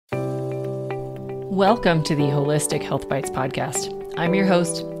Welcome to the Holistic Health Bites podcast. I'm your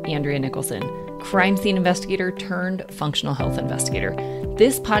host, Andrea Nicholson, crime scene investigator turned functional health investigator.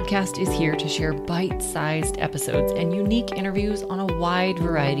 This podcast is here to share bite-sized episodes and unique interviews on a wide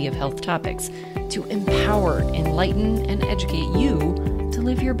variety of health topics to empower, enlighten, and educate you to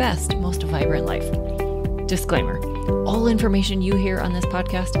live your best, most vibrant life. Disclaimer: all information you hear on this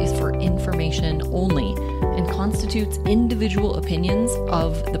podcast is for information only and constitutes individual opinions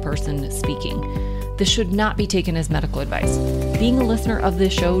of the person speaking. This should not be taken as medical advice. Being a listener of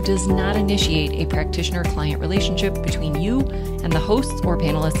this show does not initiate a practitioner-client relationship between you and the hosts or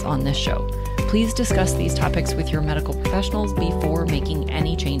panelists on this show. Please discuss these topics with your medical professionals before making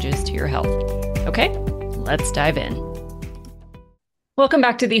any changes to your health. Okay, let's dive in. Welcome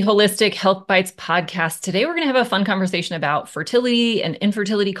back to the Holistic Health Bites podcast. Today, we're going to have a fun conversation about fertility and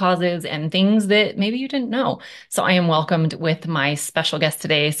infertility causes and things that maybe you didn't know. So I am welcomed with my special guest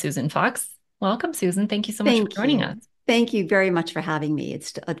today, Susan Fox. Welcome, Susan. Thank you so much for joining us. Thank you very much for having me.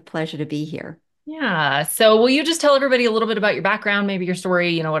 It's a pleasure to be here. Yeah. So will you just tell everybody a little bit about your background, maybe your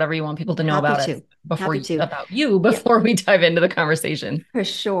story, whatever you want people to know about you before we dive into the conversation? For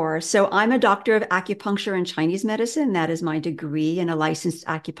sure. So I'm a doctor of acupuncture and Chinese medicine. That is my degree, and a licensed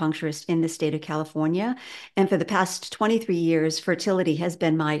acupuncturist in the state of California. And for the past 23 years, fertility has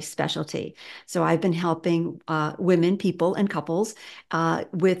been my specialty. So I've been helping women, people, and couples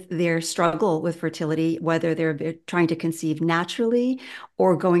with their struggle with fertility, whether they're trying to conceive naturally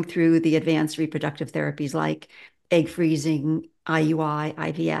or going through the advanced reproductive therapies like egg freezing, IUI,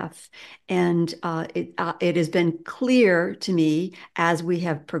 IVF. And it has been clear to me as we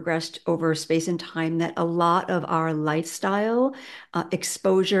have progressed over space and time that a lot of our lifestyle,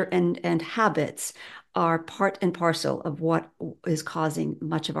 exposure, and habits are part and parcel of what is causing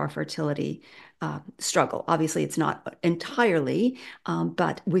much of our fertility struggle. Obviously, it's not entirely,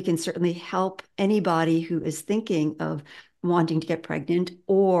 but we can certainly help anybody who is thinking of wanting to get pregnant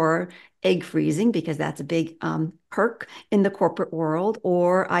or egg freezing, because that's a big perk in the corporate world,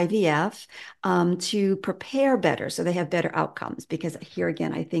 or IVF, to prepare better so they have better outcomes. Because here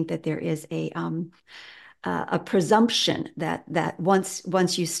again, I think that there is a presumption that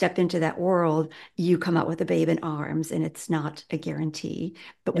once you step into that world, you come out with a babe in arms, and it's not a guarantee.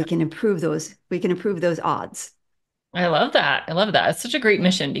 But we can improve those. We can improve those odds. I love that. I love that. It's such a great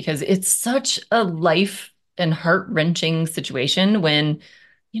mission because it's such a life and heart-wrenching situation when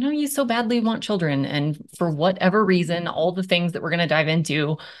you so badly want children, and for whatever reason, all the things that we're going to dive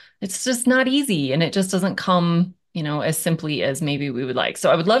into, it's just not easy, and it just doesn't come as simply as maybe we would like. So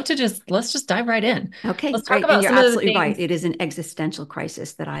I would love to let's just dive right in. Okay, let's talk about some of the things. You're absolutely right. It is an existential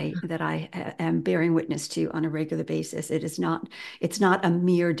crisis that I am bearing witness to on a regular basis. It's not a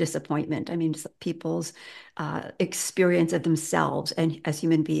mere disappointment. I mean, people's experience of themselves and as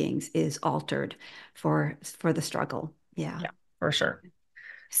human beings is altered for the struggle. Yeah, for sure.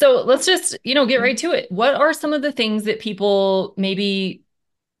 So let's just, get right to it. What are some of the things that people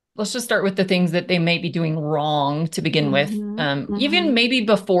let's just start with the things that they may be doing wrong to begin with, even maybe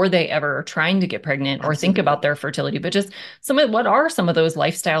before they ever are trying to get pregnant or think about their fertility, but just what are some of those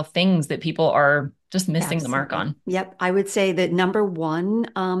lifestyle things that people are just missing the mark on? Yep. I would say that number one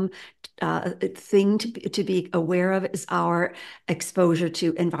thing to be aware of is our exposure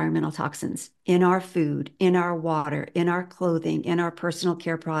to environmental toxins in our food, in our water, in our clothing, in our personal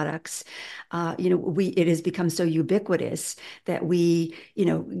care products. It has become so ubiquitous that we,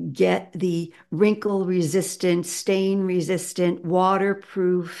 get the wrinkle resistant, stain resistant,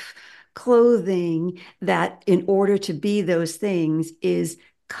 waterproof clothing that, in order to be those things, is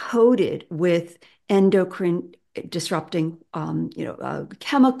coated with endocrine disrupting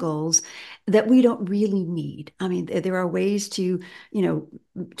chemicals that we don't really need. I mean, there are ways to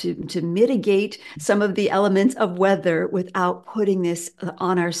mitigate some of the elements of weather without putting this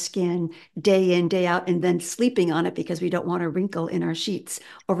on our skin day in, day out, and then sleeping on it because we don't want a wrinkle in our sheets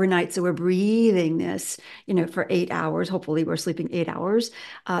overnight. So we're breathing this, for 8 hours. Hopefully we're sleeping 8 hours.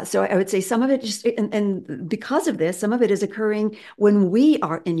 So I would say some of it and because of this, some of it is occurring when we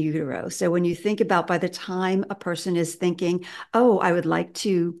are in utero. So when you think about, by the time a person is thinking, oh, I would like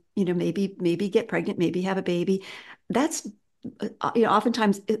to, maybe get pregnant, maybe have a baby, that's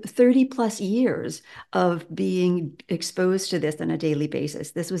oftentimes 30 plus years of being exposed to this on a daily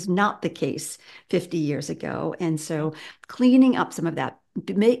basis. This was not the case 50 years ago. And so cleaning up some of that,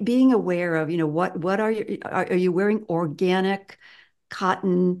 being aware of, what are you wearing organic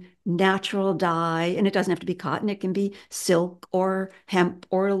cotton, natural dye, and it doesn't have to be cotton. It can be silk or hemp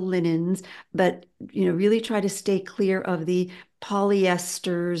or linens, but, really try to stay clear of the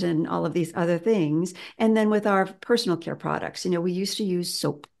polyesters and all of these other things. And then with our personal care products, we used to use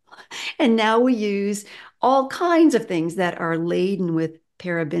soap And now we use all kinds of things that are laden with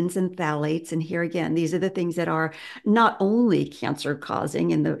parabens and phthalates. And here again, these are the things that are not only cancer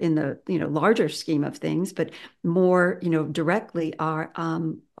causing in the larger scheme of things, but more directly are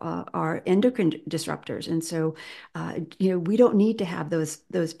endocrine disruptors. And so we don't need to have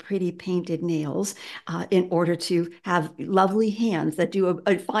those pretty painted nails in order to have lovely hands that do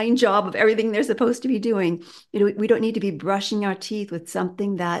a fine job of everything they're supposed to be doing. We don't need to be brushing our teeth with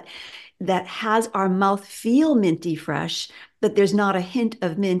something that has our mouth feel minty fresh, but there's not a hint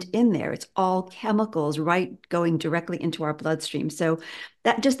of mint in there. It's all chemicals, right, going directly into our bloodstream. So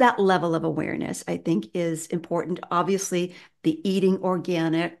that level of awareness, I think, is important. Obviously, the eating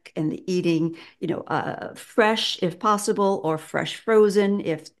organic and the eating, fresh if possible, or fresh frozen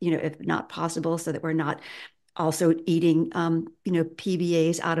if not possible, so that we're not also eating,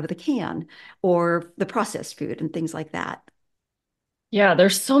 PBAs out of the can or the processed food and things like that. Yeah,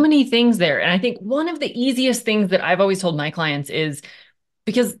 there's so many things there. And I think one of the easiest things that I've always told my clients is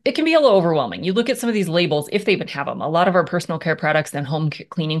because it can be a little overwhelming. You look at some of these labels, if they even have them. A lot of our personal care products and home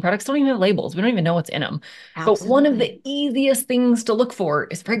cleaning products don't even have labels. We don't even know what's in them. But one of the Absolutely. easiest things to look for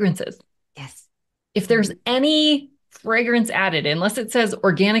is fragrances. Yes. If there's Mhm. any fragrance added, unless it says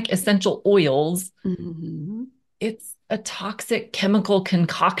organic essential oils, Mhm. it's a toxic chemical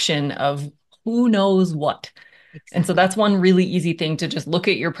concoction of who knows what. And so Exactly. that's one really easy thing to just look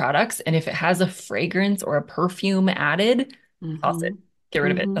at your products. And if it has a fragrance or a perfume added, toss it, Hmm. get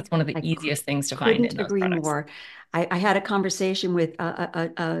rid of it. Hmm. That's one of the I easiest things to find couldn't in those agree products. more. I had a conversation with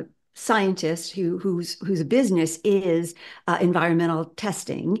a scientist whose business is environmental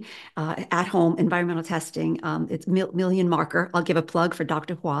testing, at home environmental testing. It's Million Marker. I'll give a plug for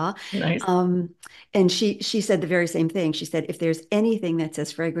Dr. Hua. Nice. Um, and she said the very same thing. She said, if there's anything that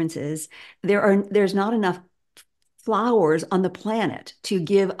says fragrances, there's not enough flowers on the planet to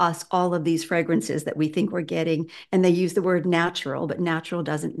give us all of these fragrances that we think we're getting. And they use the word natural, but natural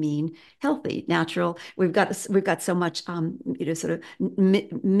doesn't mean healthy. Natural, we've got so much sort of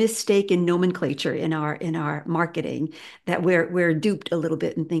mistaken nomenclature in our marketing that we're duped a little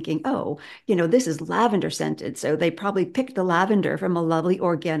bit in thinking, oh, this is lavender scented, so they probably picked the lavender from a lovely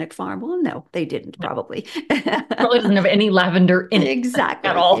organic farm. Well, no, they didn't No, probably. probably doesn't have any lavender in it at Exactly,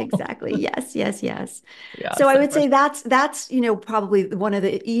 all. exactly. Yes, yes, yes. Yeah, So I so would say frustrating. that's probably one of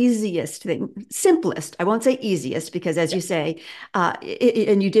the easiest thing, simplest. I won't say easiest because, as Yeah. you say,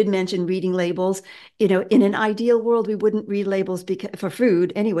 and you did mention reading labels. In an ideal world, we wouldn't read labels for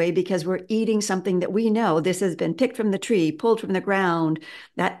food anyway, because we're eating something that we know this has been picked from the tree, pulled from the ground.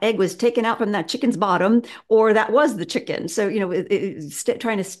 That egg was taken out from that chicken's bottom, or that was the chicken. So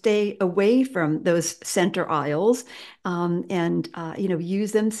trying to stay away from those center aisles, and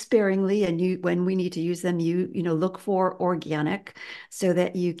use them sparingly, and when we need to use them, look for organic, so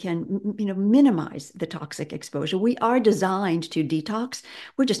that you can minimize the toxic exposure. We are designed to detox.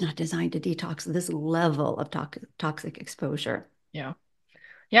 We're just not designed to detox this level of toxic exposure. Yeah.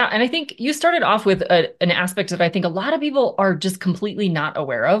 Yeah. And I think you started off with an aspect that I think a lot of people are just completely not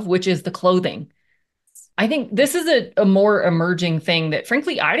aware of, which is the clothing. I think this is a more emerging thing that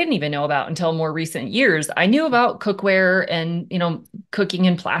frankly I didn't even know about until more recent years. I knew about cookware and, cooking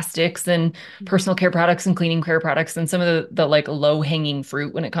in plastics and personal care products and cleaning care products and some of the like low hanging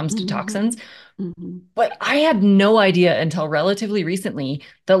fruit when it comes to toxins. Mhm. Mhm. But I had no idea until relatively recently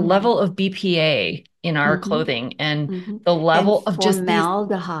the Mhm. level of BPA in our Mhm. clothing and Mhm. the And level of just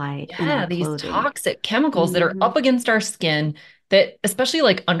formaldehyde in our these clothing. toxic chemicals that are up Mhm. against our skin that especially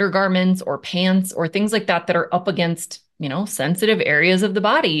like undergarments or pants or things like that that are up against, sensitive areas of the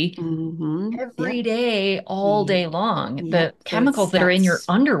body every Yep. day, all Yep. day long. The Yep. So chemicals that are in your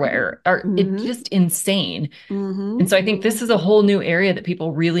underwear are it's mm-hmm. just insane. And Mm-hmm. so I think this is a Mm-hmm. whole new area that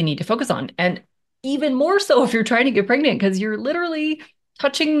people really need to focus on. And even more so if you're trying to get pregnant, because you're literally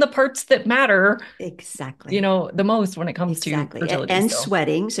touching the parts that matter, Exactly. the most when it comes to Exactly. fertility. And So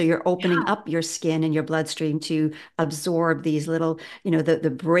sweating. So you're opening yeah. up your skin and your bloodstream to absorb these little, the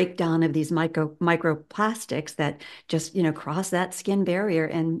breakdown of these microplastics that just, cross that skin barrier,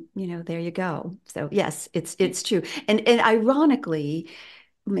 and, there you go. So yes, it's true. And ironically,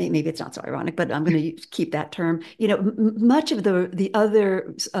 maybe it's not so ironic, but I'm going to keep that term. Much of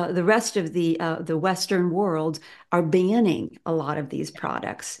the rest of the Western world are banning a lot of these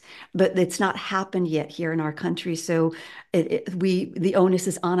products, but it's not happened yet here in our country. So the onus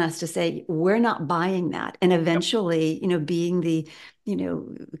is on us to say we're not buying that, and Yep. eventually, being the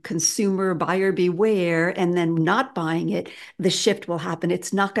consumer buyer beware, and then not buying it, the shift will happen.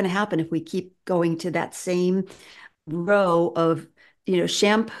 It's not going to happen if we keep going to that same row of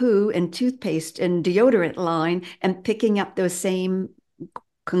shampoo and toothpaste and deodorant line, and picking up those same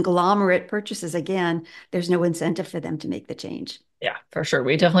conglomerate purchases, again, there's no incentive for them to make the change. Yeah, for sure.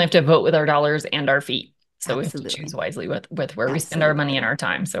 We definitely have to vote with our dollars and our feet. So we have to choose Absolutely. wisely with where we spend our money and Absolutely. our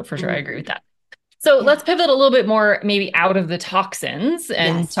time. So for sure, I agree with Mhm. that. So let's Yeah. pivot a little bit more, maybe out of the toxins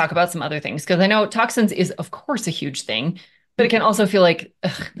and Yes. talk about some other things. Because I know toxins is, of course, a huge thing, but it can Mhm. also feel like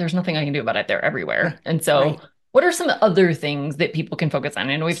ugh, there's nothing I can do about it. They're everywhere. Right. And so, Right. what are some other things that people can focus on?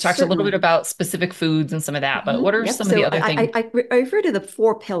 I know we've talked a little bit Certainly. about specific foods and some of that, but what are Yep. some of the So other things? I refer to the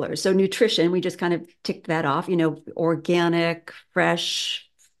four pillars. So nutrition, we just kind of ticked that off, organic, fresh,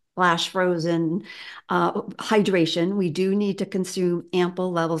 flash frozen, hydration. We do need to consume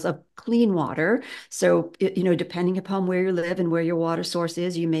ample levels of clean water. So, depending upon where you live and where your water source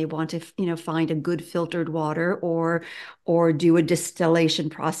is, you may want to, find a good filtered water or do a distillation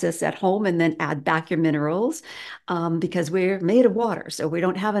process at home and then add back your minerals because we're made of water. So we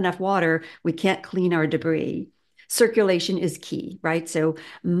don't have enough water, we can't clean our debris. Circulation is key, right? So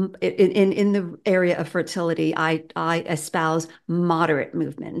in the area of fertility, I espouse moderate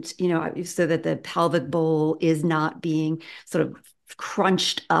movement, so that the pelvic bowl is not being sort of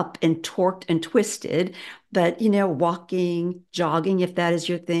crunched up and torqued and twisted, but walking, jogging, if that is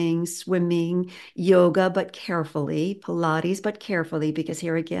your thing, swimming, yoga, but carefully, Pilates, but carefully, because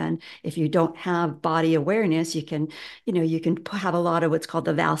here again, if you don't have body awareness, you can have a lot of what's called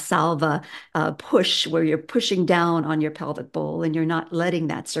the Valsalva push, where you're pushing down on your pelvic bowl and you're not letting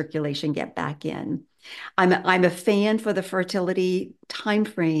that circulation get back in. I'm a fan for the fertility time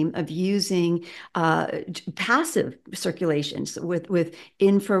frame of using passive circulations with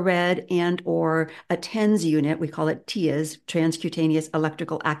infrared and or a TENS unit. We call it TIAs, transcutaneous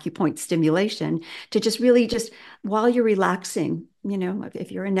electrical acupoint stimulation, to just really just while you're relaxing.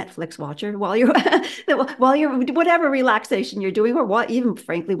 If you're a Netflix watcher, while you're whatever relaxation you're doing, or what even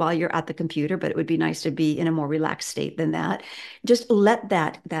frankly while you're at the computer, but it would be nice to be in a more relaxed state than that. Just let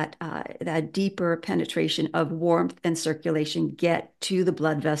that deeper penetration of warmth and circulation get to the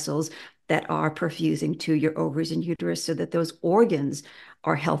blood vessels that are perfusing to your ovaries and uterus, so that those organs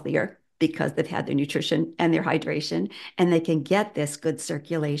are healthier because they've had their nutrition and their hydration, and they can get this good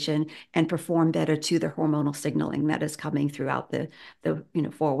circulation and perform better to the hormonal signaling that is coming throughout the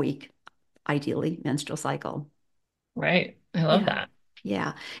 4 week, ideally, menstrual cycle. Right. I love Yeah. that.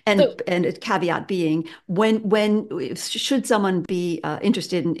 Yeah. So, And a caveat being, should someone be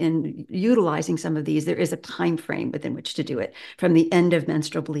interested in utilizing some of these, there is a time frame within which to do it, from the end of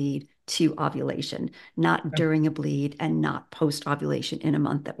menstrual bleed to ovulation, not during a bleed and not post ovulation in a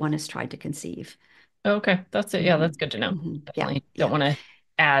month that one has tried to conceive. okay, that's it. Yeah, Hmm. that's good to know. Yeah. Definitely don't Yeah. want to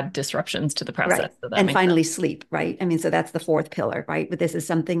add disruptions to the process. Right. So that And makes sense. finally, sleep, right? I mean, so that's the fourth pillar, right? But this is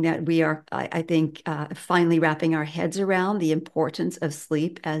something that we are, I think, finally wrapping our heads around the importance of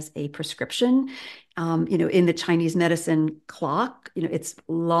sleep as a prescription. In the Chinese medicine clock, it's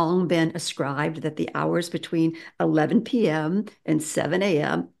long been ascribed that the hours between 11 p.m. and 7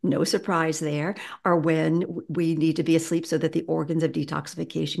 a.m., no surprise there, are when we need to be asleep so that the organs of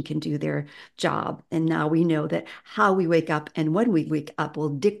detoxification can do their job. And now we know that how we wake up and when we wake up will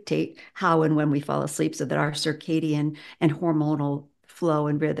dictate how and when we fall asleep, so that our circadian and hormonal flow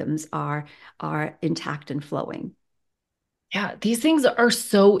and rhythms are intact and flowing. Yeah, these things are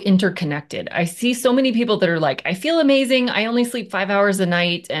so interconnected. I see so many people that are like, I feel amazing. I only sleep 5 hours a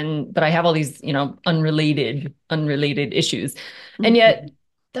night, and but I have all these, unrelated issues. And yet Mhm.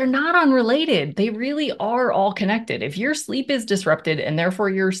 they're not unrelated. They really are all connected. If your sleep is disrupted and therefore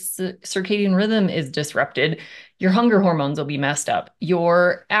your circadian rhythm is disrupted, your hunger hormones will be messed up.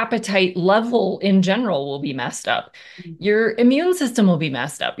 Your appetite level in general will be messed up. Your immune system will be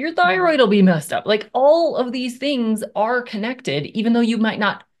messed up. Your Mhm. thyroid will be messed up. Like all of these things are connected, even though you might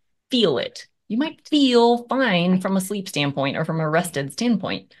not feel it. You might Right, feel fine right, from a sleep standpoint or from a right, rested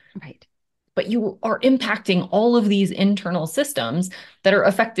standpoint, right. but you are impacting all of these internal systems that are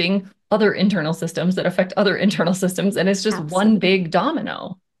affecting other internal systems that affect other internal systems. And it's just one Absolutely. big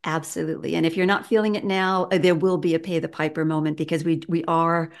domino. Absolutely. And if you're not feeling it now, there will be a pay the piper moment, because we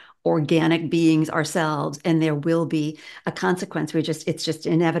are organic beings ourselves, and there will be a consequence. It's just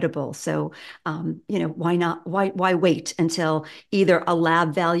inevitable. So why not why wait until either a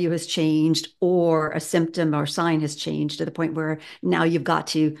lab value has changed or a symptom or sign has changed to the point where now you've got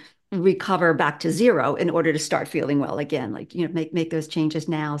to recover back to zero in order to start feeling well again. Like, make those changes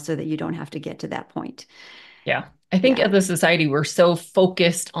now so that you don't have to get to that point. Yeah. I think Yeah. as a society, we're so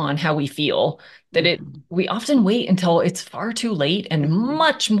focused on how we feel that Mhm. we often wait until it's far too late and Mhm.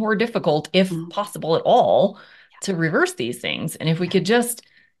 much more difficult, if Mhm. possible at all, to reverse these things. And if we Yeah. could just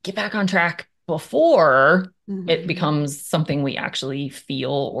get back on track before it Mhm. becomes something we actually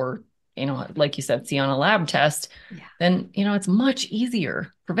feel or like you said, see on a lab test, Yeah. then, it's much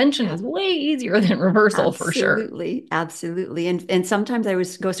easier. Prevention Yeah. is way easier than reversal for sure. Absolutely, absolutely. And sometimes I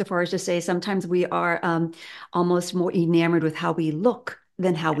was go so far as to say sometimes we are almost more enamored with how we look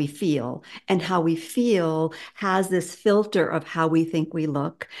than how we feel. And Yeah. how we feel has this filter of how we think we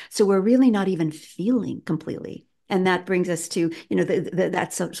look. So we're really not even feeling completely. And that brings us to, that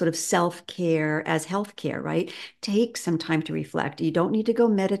sort of self-care as healthcare, right? Take some time to reflect. You don't need to go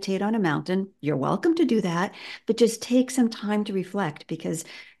meditate on a mountain. You're welcome to do that, but just take some time to reflect because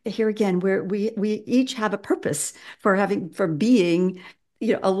here again, we each have a purpose for being,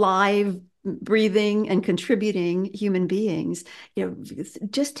 alive, breathing, and contributing human beings.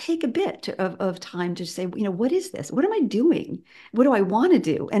 Just take a bit of time to say, what is this? What am I doing? What do I want to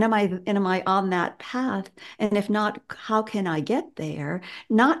do? And am I on that path? And if not, how can I get there?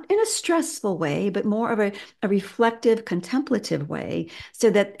 Not in a stressful way, but more of a reflective, contemplative way, so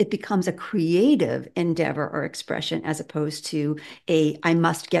that it becomes a creative endeavor or expression as opposed to I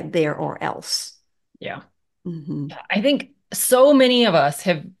must get there or else. Yeah. Hmm. I think so many of us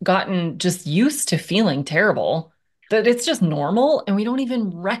have gotten just used to feeling terrible that it's just normal and we don't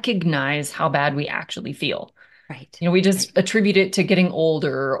even recognize how bad we actually feel. Right. We just Right. attribute it to getting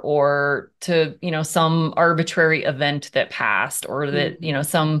older or to, some arbitrary event that passed or that, Hmm.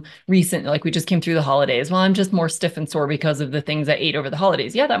 some recent, like we just came through the holidays. Well, I'm just more stiff and sore because of the things I ate over the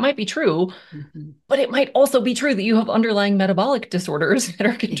holidays. Yeah, that might be true, Hmm. but it might also be true that you have underlying metabolic disorders that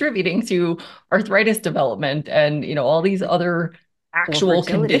are contributing to arthritis development and, all these other Or actual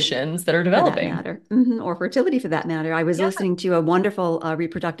fertility, conditions that are for that developing. matter, or fertility for that matter. I was Yeah. listening to a wonderful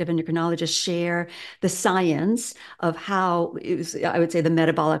reproductive endocrinologist share the science of how I would say the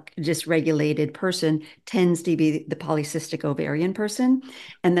metabolic dysregulated person tends to be the polycystic ovarian person,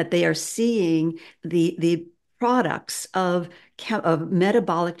 and that they are seeing the products of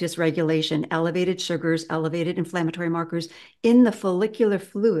metabolic dysregulation, elevated sugars, elevated inflammatory markers in the follicular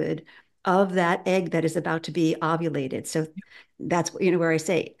fluid of that egg that is about to be ovulated. So that's where I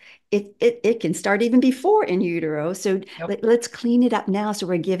say it can start even before in utero. So Yep. let's clean it up now so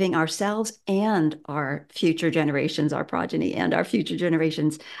we're giving ourselves and our future generations, our progeny and our future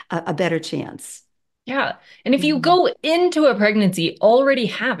generations a better chance. Yeah. And if you Mhm. go into a pregnancy already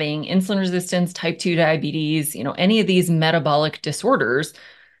having insulin resistance, type 2 diabetes, any of these metabolic disorders,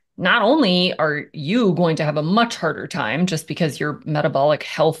 not only are you going to have a much harder time just because your metabolic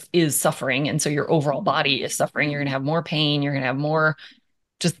health is suffering. And so your overall body is suffering. You're going to have more pain. You're going to have more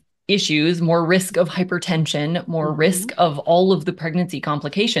just issues, more risk of hypertension, more risk Mhm. of all of the pregnancy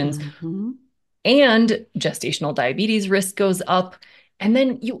complications. Mhm. And gestational diabetes risk goes up. And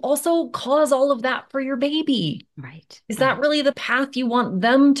then you also cause all of that for your baby. Right, Is that right, really the path you want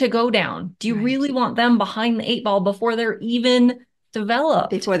them to go down? Do you really right. want them behind the eight ball before they're even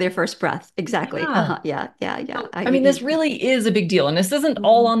developed? Before their first breath. Exactly. Yeah. Uh-huh. Yeah, yeah, yeah. So, I mean, this really is a big deal. And this isn't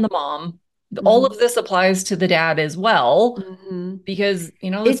all Mhm. on the mom. All of Mhm. this applies to the dad as well, Mhm. because, the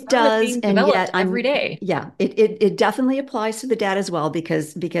It sperm is does, being and yet developed every day. yeah, it definitely applies to the dad as well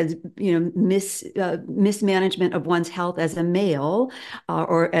because mismanagement of one's health as a male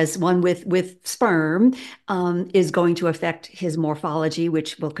or as one with sperm is going to affect his morphology,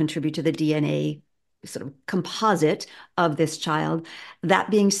 which will contribute to the DNA sort of composite of this child.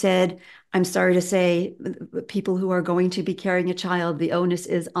 That being said, I'm sorry to say, people who are going to be carrying a child, the onus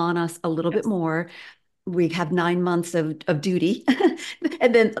is on us a little bit Yes. more. We have 9 months of duty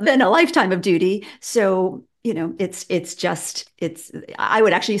and then a lifetime of duty. So, it's I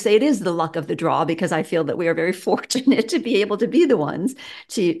would actually say it is the luck of the draw because I feel that we are very fortunate to be able to be the ones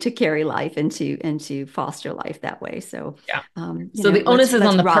to carry life and to foster life that way. So, Yeah. So the onus let's is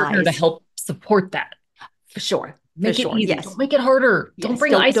on let's the partner to rise help support that. for sure. For Make it sure. easy. Don't Yes. make it harder. Don't Yes,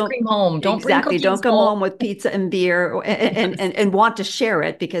 bring ice don't cream home. Don't bring exactly. Don't cookies come home. home with pizza and beer Yes. and want to share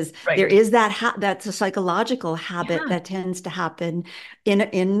it because there Right. is that's a psychological habit Yeah. that tends to happen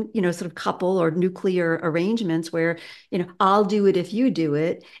in sort of couple or nuclear arrangements where I'll do it if you do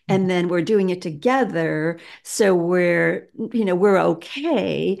it, and Mhm. then we're doing it together, so we're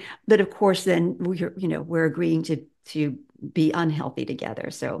okay, but of course then we're agreeing to be unhealthy together.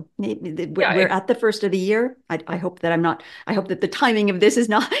 So maybe Yeah. we're at the first of the year. I hope that I'm not. I hope that the timing of this is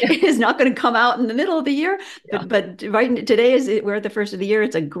not Yeah. is not going to come out in the middle of the year. Yeah. But right today we're at the first of the year.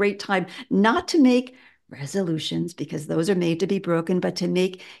 It's a great time not to make resolutions because those are made to be broken, but to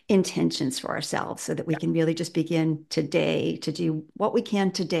make intentions for ourselves so that we can really just begin today to do what we can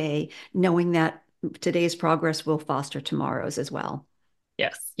today, knowing that today's progress will foster tomorrow's as well.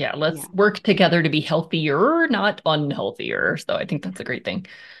 Yes. Yeah. Let's Yeah, work together to be healthier, not unhealthier. So I think that's a great thing.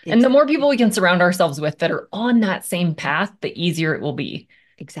 And the more people exactly. we can surround ourselves with that are on that same path, the easier it will be.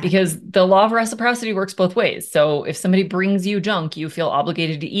 Exactly. because the law of reciprocity works both ways. So if somebody brings you junk, you feel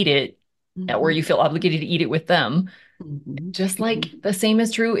obligated to eat it, or Hmm. you feel obligated to eat it with them. Hmm. Just Hmm. like the same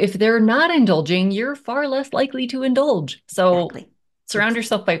is true if they're not indulging, you're far less likely to indulge. So Exactly. surround Ex-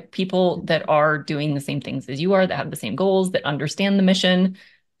 yourself by people that are doing the same things as you are, that have the same goals, that understand the mission,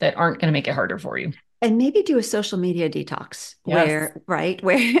 that aren't going to make it harder for you. And maybe do a social media detox Yes. where, right,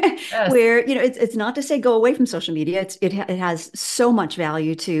 where, Yes. where, it's not to say go away from social media. It has so much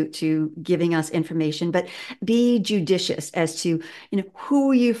value to giving us information, but be judicious as to,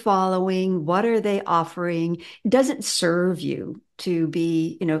 who are you following? What are they offering? Does it serve you to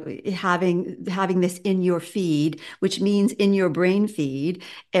be, having this in your feed, which means in your brain feed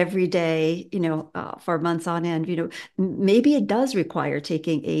every day, for months on end, maybe it does require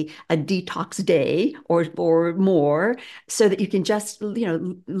taking a detox day or more so that you can just,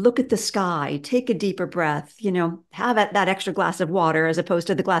 look at the sky, take a deeper breath, have that extra glass of water as opposed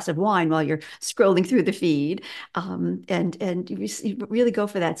to the glass of wine while you're scrolling through the feed. And you really go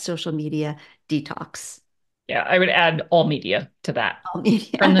for that social media detox. Yeah, I would add all media to that. Turn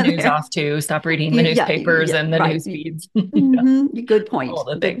the Media news there. off too. Stop reading the Yeah, newspapers yeah, and the right. news feeds. Yeah, Good all point.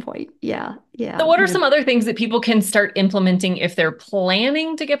 the Good things. point. Yeah, So, yeah. what are some other things that people can start implementing if they're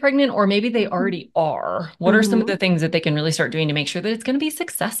planning to get pregnant, or maybe they Mhm. already are? What are some of Mhm. the things that they can really start doing to make sure that it's going to be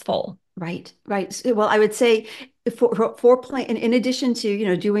successful? Right, right. Well, I would say for plan, in addition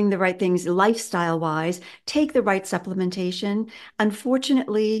to, doing the right things lifestyle wise, take the right supplementation.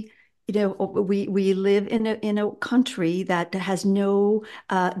 Unfortunately, we live in a country that has no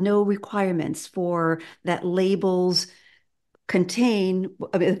requirements for that labels contain,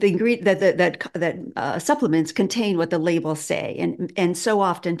 I mean, the ingredient that supplements contain what the labels say, and so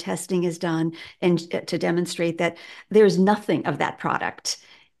often testing is done and to demonstrate that there's nothing of that product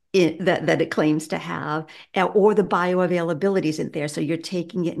that it claims to have, or the bioavailability isn't there. So you're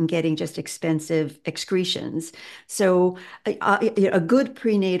taking it and getting just expensive excretions. So a good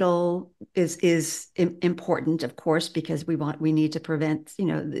prenatal is important, of course, because we need to prevent,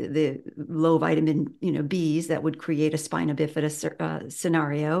 the low vitamin, Bs that would create a spina bifida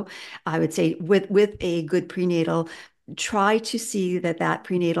scenario. I would say with a good prenatal, try to see that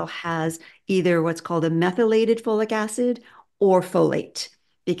prenatal has either what's called a methylated folic acid or folate,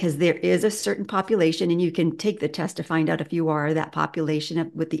 because there is a certain population, and you can take the test to find out if you are that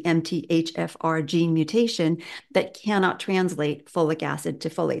population with the MTHFR gene mutation that cannot translate folic acid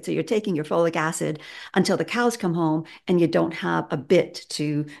to folate. So you're taking your folic acid until the cows come home, and you don't have a bit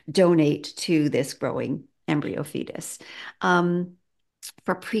to donate to this growing embryo fetus.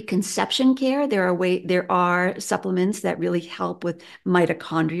 For preconception care, there are supplements that really help with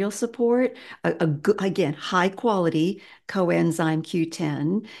mitochondrial support. Again, high quality coenzyme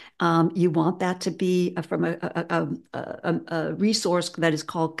Q10. You want that to be from a resource that is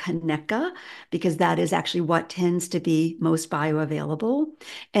called Kaneka, because that is actually what tends to be most bioavailable.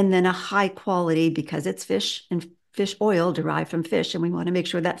 And then a high quality, because it's fish and fish oil derived from fish, and we want to make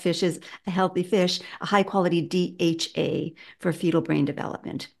sure that fish is a healthy fish, a high quality DHA for fetal brain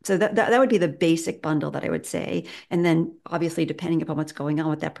development. So that would be the basic bundle that I would say. And then obviously, depending upon what's going on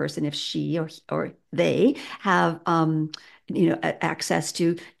with that person, if she or they have access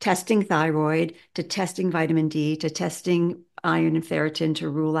to testing thyroid, to testing vitamin D, to testing iron and ferritin to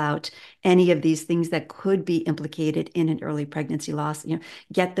rule out any of these things that could be implicated in an early pregnancy loss.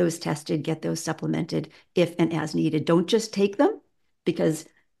 Get those tested, get those supplemented if and as needed. Don't just take them, because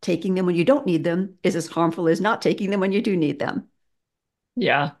taking them when you don't need them is as harmful as not taking them when you do need them.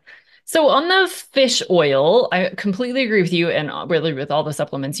 Yeah. So on the fish oil, I completely agree with you. And really, with all the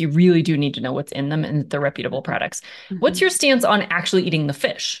supplements, you really do need to know what's in them and the reputable Mhm. products. What's your Mhm. stance on actually eating the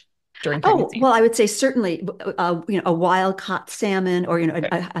fish during Oh, pregnancy? well, I would say certainly, a wild caught salmon, or, Okay.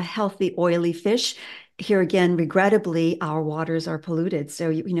 a healthy oily fish. Here again, regrettably, our waters are polluted. So,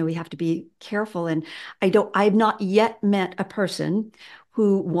 we have to be careful. And I've not yet met a person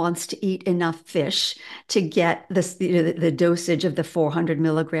who wants to eat enough fish to get this, the dosage of the 400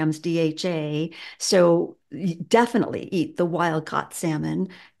 milligrams DHA. So definitely eat the wild caught salmon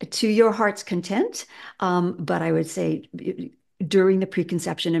to your heart's content. But I would say during the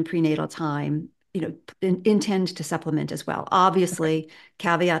preconception and prenatal time, intend to supplement as well. Okay. Obviously,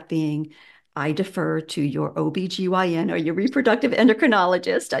 caveat being, I defer to your OBGYN or your reproductive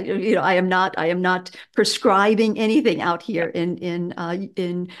endocrinologist. I am not prescribing anything out Yeah. here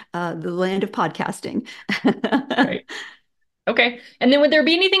in the land of podcasting. Right. Okay. And then would there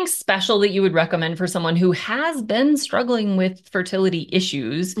be anything special that you would recommend for someone who has been struggling with fertility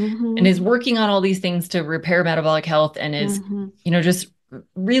issues and Hmm. is working on all these things to repair metabolic health and is, Hmm. just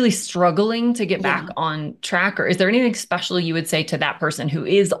really struggling to get back Yeah. on track? Or is there anything special you would say to that person who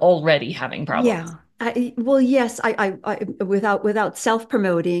is already having problems? Yeah. Well, yes, without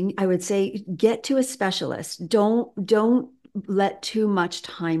self-promoting, I would say get to a specialist. Don't let too much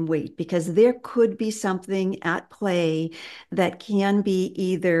time wait because there could be something at play that can be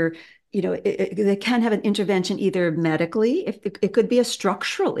either, that can have an intervention either medically, if it could be a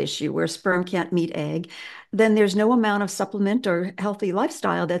structural issue where sperm can't meet egg, then there's no amount of supplement or healthy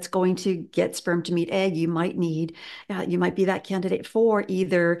lifestyle that's going to get sperm to meet egg. You might be that candidate for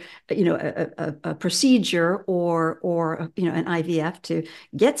either a procedure or an IVF to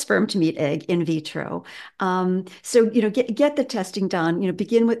get sperm to meet egg in vitro. So get the testing done.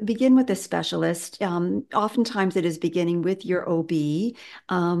 Begin with a specialist. Oftentimes it is beginning with your OB,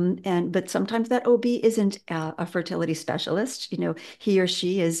 but sometimes that OB isn't a fertility specialist. He or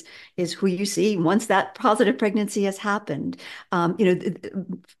she is who you see once that positive pregnancy has happened.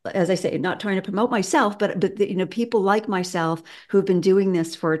 As I say, not trying to promote myself, but people like myself who've been doing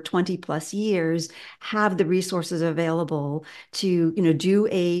this for 20 plus years have the resources available to, do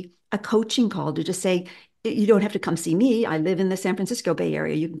a coaching call to just say, you don't have to come see me. I live in the San Francisco Bay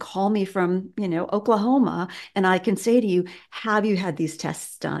Area. You can call me from, Oklahoma, and I can say to you, have you had these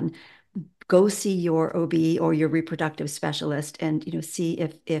tests done? Go see your OB or your reproductive specialist and, see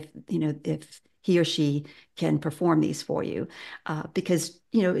if he or she can perform these for you. Because,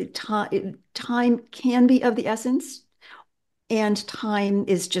 time can be of the essence, and time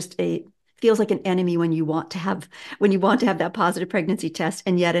is just feels like an enemy when you want to have that positive pregnancy test,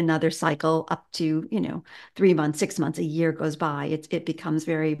 and yet another cycle up to 3 months, 6 months, a year goes by. It becomes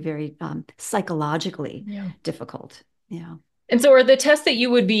very, very psychologically Yeah. difficult. Yeah. And so are the tests that you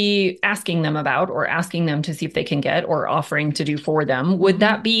would be asking them about or asking them to see if they can get or offering to do for them, would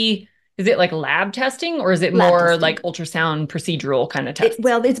that Mhm. be, is it like lab testing or is it Lab more like testing. ultrasound procedural kind of It, tests?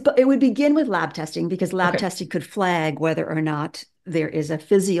 well, it would begin with lab testing because lab Okay. testing could flag whether or not there is a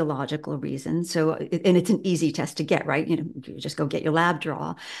physiological reason. So, and it's an easy test to get, right? You just go get your lab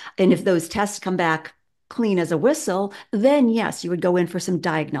draw. And if those tests come back clean as a whistle, then yes, you would go in for some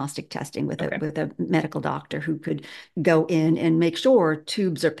diagnostic testing with a Okay. with a medical doctor who could go in and make sure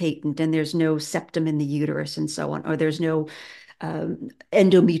tubes are patent and there's no septum in the uterus and so on, or there's no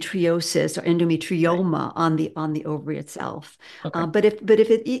endometriosis or Right. endometrioma on the ovary itself. Okay.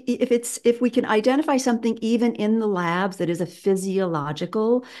 If we can identify something even in the labs that is a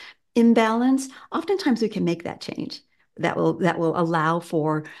physiological imbalance, oftentimes we can make that change. That will allow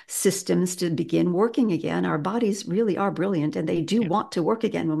for systems to begin working again. Our bodies really are brilliant, and they do Yeah. want to work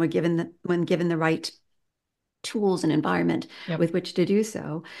again when given the right tools and environment Yep. with which to do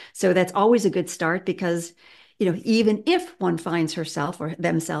so. So that's always a good start because, even if one finds herself or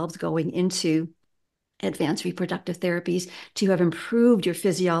themselves going into advanced reproductive therapies, to have improved your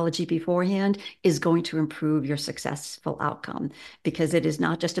physiology beforehand is going to improve your successful outcome, because it is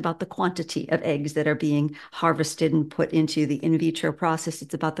not just about the quantity of eggs that are being harvested and put into the in vitro process.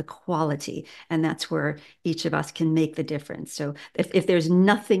 It's about the quality. And that's where each of us can make the difference. So if there's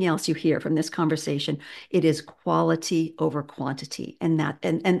nothing else you hear from this conversation, it is quality over quantity. And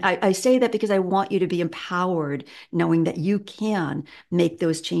I say that because I want you to be empowered knowing that you can make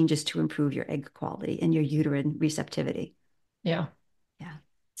those changes to improve your egg quality and your uterine receptivity. Yeah. Yeah.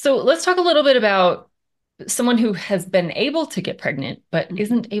 So let's talk a little bit about someone who has been able to get pregnant, but Mhm.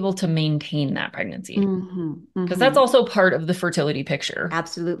 isn't able to maintain that pregnancy. Mhm. Because that's Mhm. also part of the fertility picture.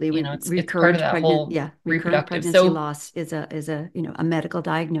 Absolutely. It's part of that whole Recurrent reproductive. pregnancy So loss is a medical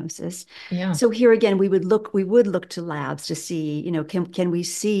diagnosis. yeah. So here again, we would look to labs to see, can we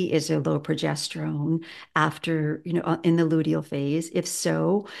see, is there low progesterone after, in the luteal phase? If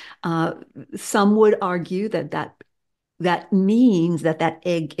so, uh, some would argue that means that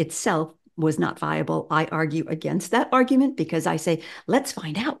egg itself was not viable. I argue against that argument because I say, let's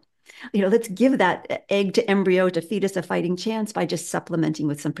find out. Let's give that egg to embryo to fetus a fighting chance by just supplementing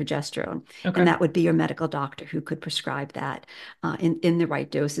with some progesterone. And Okay. that would be your medical doctor who could prescribe that in the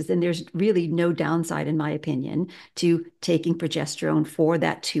right doses. And there's really no downside, in my opinion, to taking progesterone for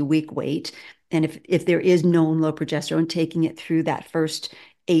that 2 week wait. And if there is known low progesterone, taking it through that first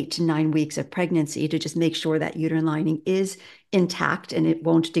 8 to 9 weeks of pregnancy to just make sure that uterine lining is intact and it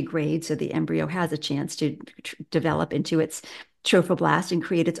won't degrade, so the embryo has a chance to develop into its trophoblast and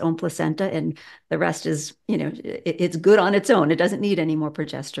create its own placenta, and the rest is, it's good on its own. It doesn't need any more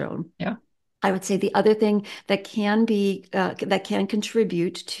progesterone. Yeah. I would say the other thing that can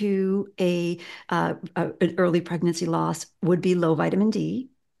contribute to an early pregnancy loss would be low vitamin D.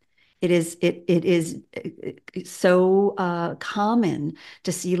 It is so common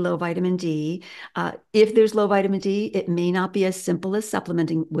to see low vitamin D. If there's low vitamin D, it may not be as simple as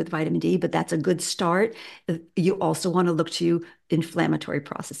supplementing with vitamin D, but that's a good start. You also want to look to inflammatory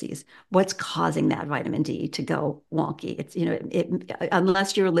processes. What's causing that vitamin D to go wonky? It's,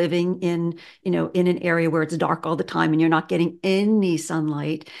 unless you're living in an area where it's dark all the time and you're not getting any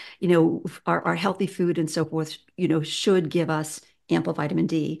sunlight, our healthy food and so forth, should give us ample vitamin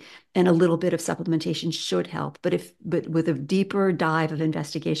D, and a little bit of supplementation should help. But with a deeper dive of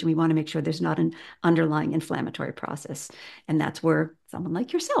investigation, we want to make sure there's not an underlying inflammatory process. And that's where someone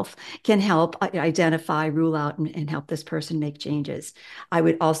like yourself can help identify, rule out, and help this person make changes. I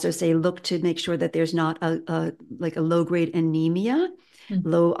would also say look to make sure that there's not like a low grade anemia,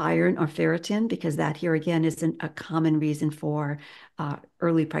 low iron or ferritin, because that here again is a common reason for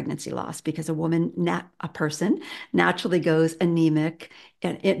early pregnancy loss, because a person naturally goes anemic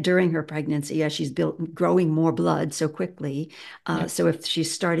during her pregnancy as she's growing more blood so quickly. So if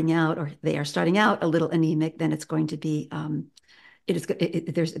she's starting out, or they are starting out a little anemic, then it's going to be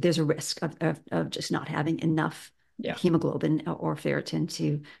there's a risk of just not having enough hemoglobin or ferritin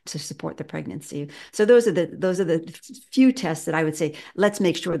to support the pregnancy. So those are the few tests that I would say, let's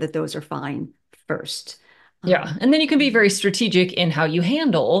make sure that those are fine first. Yeah. And then you can be very strategic in how you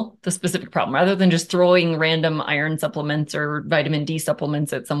handle the specific problem rather than just throwing random iron supplements or vitamin D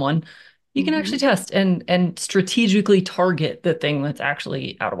supplements at someone. You can actually test and strategically target the thing that's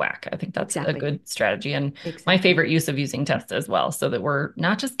actually out of whack. I think that's a good strategy, and my favorite use of using tests as well, so that we're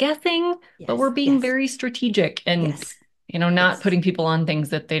not just guessing, but we're being very strategic and not putting people on things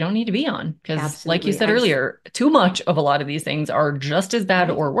that they don't need to be on. Because like you said earlier, too much of a lot of these things are just as bad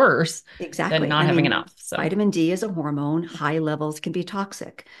or worse than not having enough. So vitamin D is a hormone. High levels can be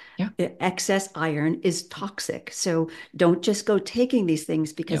toxic. Yeah. Excess iron is toxic. So don't just go taking these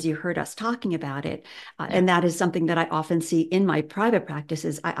things because you heard us talking about it. And that is something that I often see in my private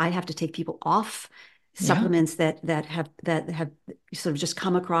practices. I have to take people off supplements that have sort of just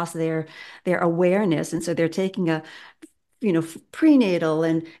come across their awareness. And so they're taking prenatal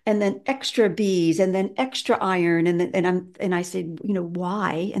and then extra B's and then extra iron, and I said,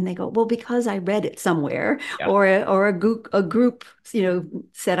 why? And they go, well, because I read it somewhere, or a group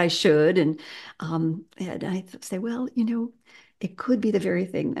said I should, and I say, well, it could be the very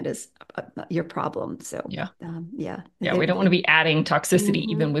thing that is your problem. So we don't want to be adding toxicity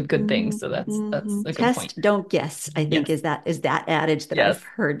even with good things. So that's a good Test, point. don't guess, I think is that adage that I've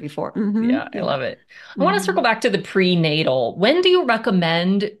heard before. I love it. I want to circle back to the prenatal. When do you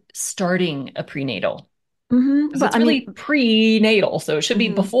recommend starting a prenatal? Because it's really prenatal, so it should be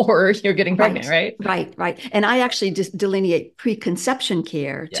before you're getting pregnant, right? Right. And I actually just delineate preconception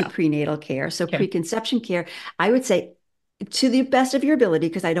care to prenatal care. So preconception care, I would say, to the best of your ability,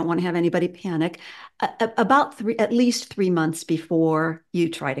 because I don't want to have anybody panic, at least 3 months before you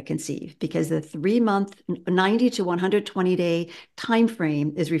try to conceive, because the 3-month, 90 to 120 day time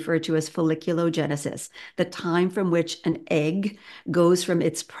frame is referred to as folliculogenesis, the time from which an egg goes from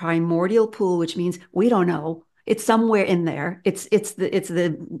its primordial pool, which means we don't know. It's somewhere in there. It's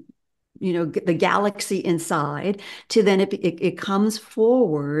the the galaxy inside, to then it comes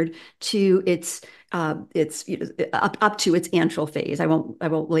forward to its up to its antral phase. I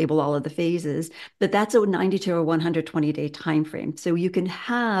won't label all of the phases, but that's a 90 to a 120 day time frame. So you can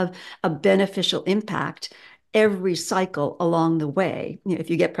have a beneficial impact every cycle along the way.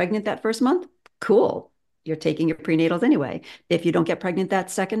 If you get pregnant that first month, cool. You're taking your prenatals anyway. If you don't get pregnant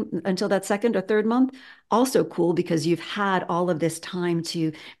until that second or third month, also cool, because you've had all of this time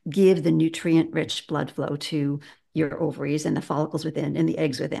to give the nutrient-rich blood flow to your ovaries and the follicles within and the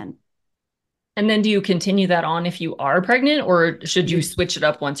eggs within. And then do you continue that on if you are pregnant, or should you switch it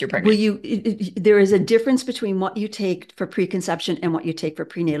up once you're pregnant? There is a difference between what you take for preconception and what you take for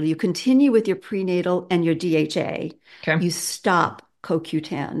prenatal. You continue with your prenatal and your DHA. Okay. You stop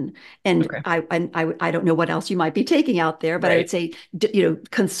CoQ10, and I don't know what else you might be taking out there, but I would say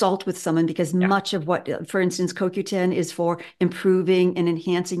consult with someone, because much of what, for instance, CoQ10 is for improving and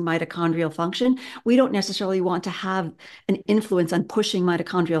enhancing mitochondrial function. We don't necessarily want to have an influence on pushing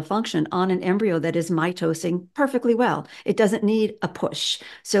mitochondrial function on an embryo that is mitosing perfectly well. It doesn't need a push.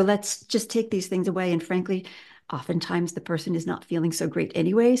 So let's just take these things away. And frankly, oftentimes the person is not feeling so great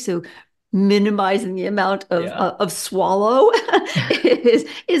anyway. So minimizing the amount of swallow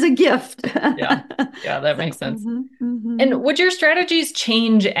is a gift. That makes sense. And would your strategies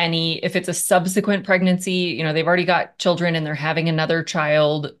change any if it's a subsequent pregnancy? They've already got children and they're having another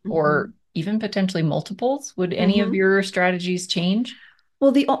child, or even potentially multiples. Would any of your strategies change?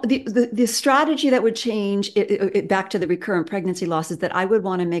 Well, the strategy that would change back to the recurrent pregnancy loss is that I would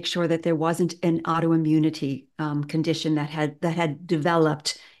want to make sure that there wasn't an autoimmunity condition that had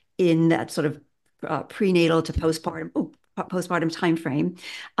developed in that sort of prenatal to postpartum time frame,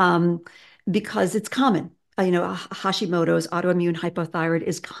 um, because it's common. Hashimoto's autoimmune hypothyroid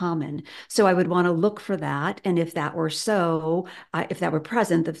is common. So I would want to look for that. And if that were so, if that were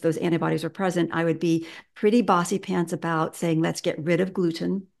present, if those antibodies were present, I would be pretty bossy pants about saying, let's get rid of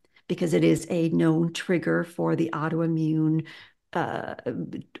gluten because it is a known trigger for the autoimmune uh,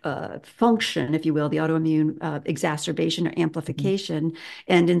 function, if you will, the autoimmune exacerbation or Mhm. amplification.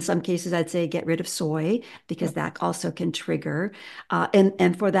 And in some cases, I'd say get rid of soy because Yep. that also can trigger.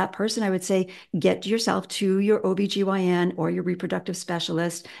 And for that person, I would say get yourself to your OBGYN or your reproductive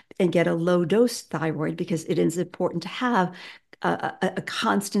specialist and get a low dose thyroid because it is important to have a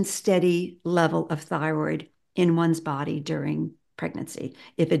constant, steady level of thyroid in one's body during pregnancy.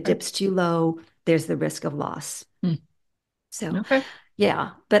 If it Okay. dips too low, there's the risk of loss. Hmm. So, Okay. yeah,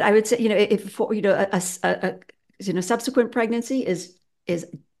 but I would say, if for, subsequent pregnancy is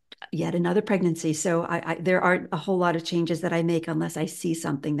yet another pregnancy. So there aren't a whole lot of changes that I make unless I see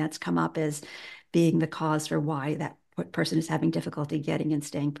something that's come up as being the cause for why that person is having difficulty getting and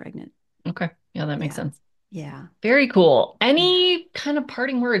staying pregnant. Okay. Yeah, that makes Yeah. sense. Yeah. Very cool. Yeah. Any kind of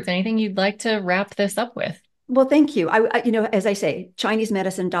parting words? Anything you'd like to wrap this up with? Well, thank you. As I say, Chinese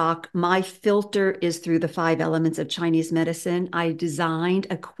medicine doc, my filter is through the five elements of Chinese medicine. I designed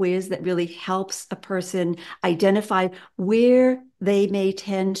a quiz that really helps a person identify where they may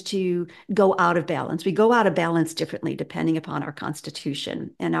tend to go out of balance. We go out of balance differently depending upon our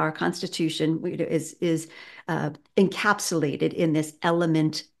constitution, and our constitution is encapsulated in this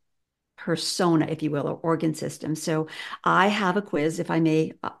element persona, if you will, or organ system. So I have a quiz, if I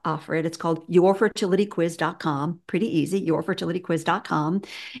may offer it. It's called yourfertilityquiz.com. Pretty easy, yourfertilityquiz.com.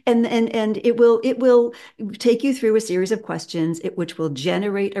 And it will take you through a series of questions, which will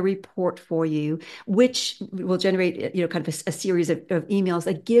generate a report for you, which will generate, kind of a series of emails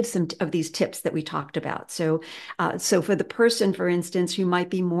that give some of these tips that we talked about. So for the person, for instance, who might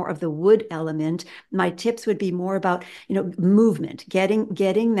be more of the wood element, my tips would be more about movement,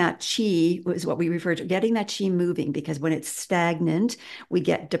 getting that chi is what we refer to, getting that chi moving, because when it's stagnant, we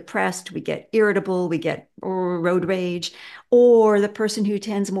get depressed, we get irritable, we get road rage. Or the person who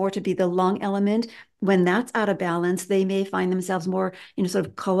tends more to be the lung element, when that's out of balance, they may find themselves more, sort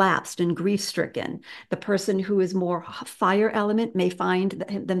of collapsed and grief stricken. The person who is more fire element may find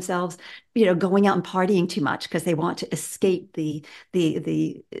themselves, going out and partying too much because they want to escape the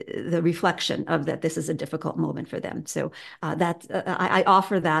reflection of that this is a difficult moment for them. So I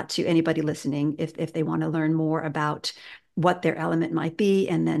offer that to anybody listening if they want to learn more about what their element might be,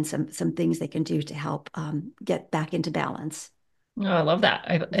 and then some things they can do to help get back into balance. Oh, I love that.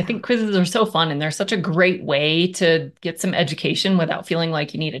 I Yeah, think quizzes are so fun and they're such a great way to get some education without feeling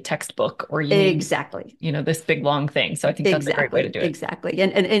like you need a textbook or you need, exactly. this big long thing. So I think that's a great way to Exactly, do it. exactly.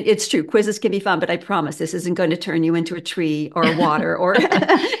 And it's true. Quizzes can be fun, but I promise this isn't going to turn you into a tree or water or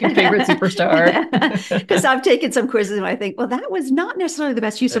Your favorite superstar. because I've taken some quizzes and I think, well, that was not necessarily the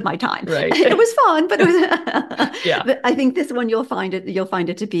best use of my time. Right. It was fun, but it was Yeah. but I think this one you'll find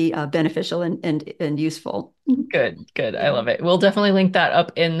it to be beneficial and useful. Good, good. I Yeah. love it. We'll definitely link that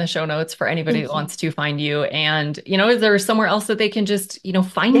up in the show notes for anybody that Thank you. wants to find you. And, is there somewhere else that they can just,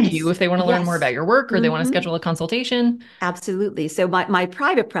 find you Yes. if they want to learn more about Yes. your work or they want to Mhm. schedule a consultation? Absolutely. So my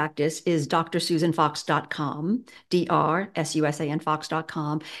private practice is drsusanfox.com, DRSUSAN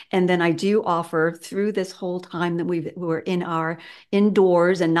Fox.com. And then I do offer, through this whole time that we're in our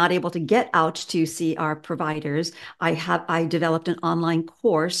indoors and not able to get out to see our providers, I developed an online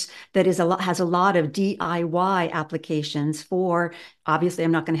course that has a lot of DIY applications for, obviously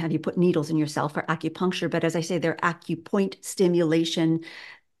I'm not going to have you put needles in yourself for acupuncture, but as I say, they're acupoint stimulation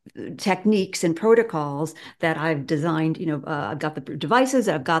techniques and protocols that I've designed. I've got the devices,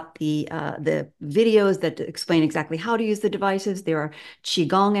 I've got the videos that explain exactly how to use the devices. There are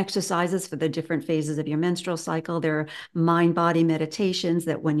qigong exercises for the different phases of your menstrual cycle. There are mind-body meditations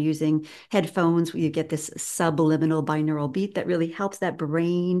that, when using headphones, you get this subliminal binaural beat that really helps that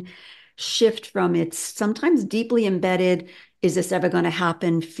brain shift from its sometimes deeply embedded, is this ever going to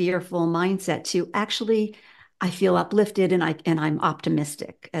happen, fearful mindset, to actually I feel uplifted and I'm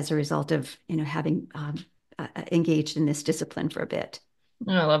optimistic as a result of having engaged in this discipline for a bit.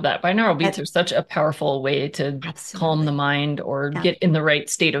 I love that. Binaural beats And are such a powerful way to calm the absolutely. mind or get in the right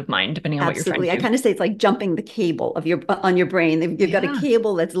state of mind, depending on what you're trying Absolutely. to I do. kind of say it's like jumping the cable of your on your brain. You've got a Yeah.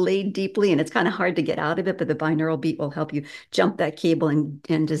 cable that's laid deeply and it's kind of hard to get out of it, but the binaural beat will help you jump that cable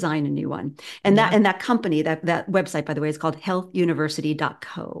and design a new one. Yeah. And that company, that website, by the way, is called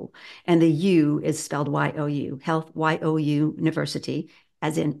healthuniversity.co. And the U is spelled Y-O-U, Health Y-O-U University,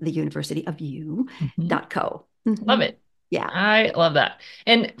 as in the University of You, Mhm. .co. Love it. Yeah. I love that.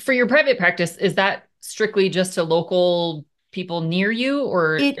 And for your private practice, is that strictly just to local people near you,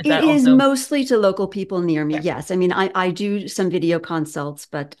 or It is it that is also? mostly to local people near me. Okay. Yes, I mean I do some video consults,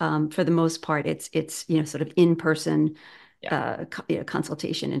 but for the most part, it's sort of in person Yeah.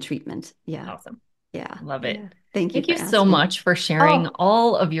 consultation and treatment. Yeah, Awesome. yeah, Love it. yeah. Thank you Thank for you so asking. much for sharing Oh,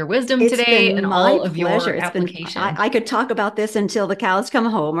 all of your wisdom it's today been and my all of pleasure. your It's been application. I could talk about this until the cows come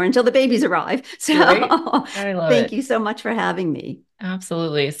home or until the babies arrive. Right? So I love thank it. you so much for having me.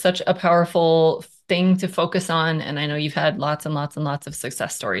 Absolutely. Such a powerful thing to focus on. And I know you've had lots and lots and lots of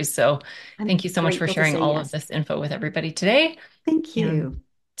success stories. So thank I'm you so much for grateful to sharing say all of yes. this info with everybody today. Thank And you.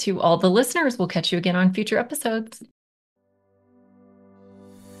 to all the listeners, we'll catch you again on future episodes.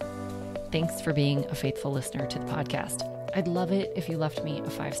 Thanks for being a faithful listener to the podcast. I'd love it if you left me a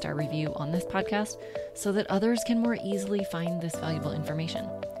 5-star review on this podcast so that others can more easily find this valuable information.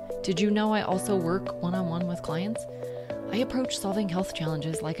 Did you know I also work one-on-one with clients? I approach solving health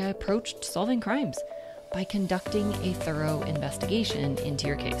challenges like I approached solving crimes, by conducting a thorough investigation into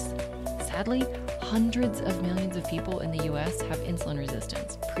your case. Sadly, hundreds of millions of people in the US have insulin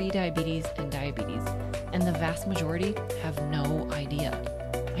resistance, prediabetes, and diabetes, and the vast majority have no idea.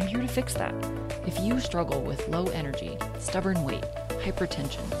 I'm here to fix that. If you struggle with low energy, stubborn weight,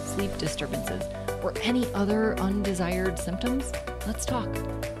 hypertension, sleep disturbances, or any other undesired symptoms, let's talk.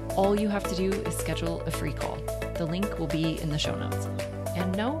 All you have to do is schedule a free call. The link will be in the show notes.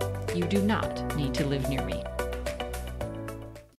 And no, you do not need to live near me.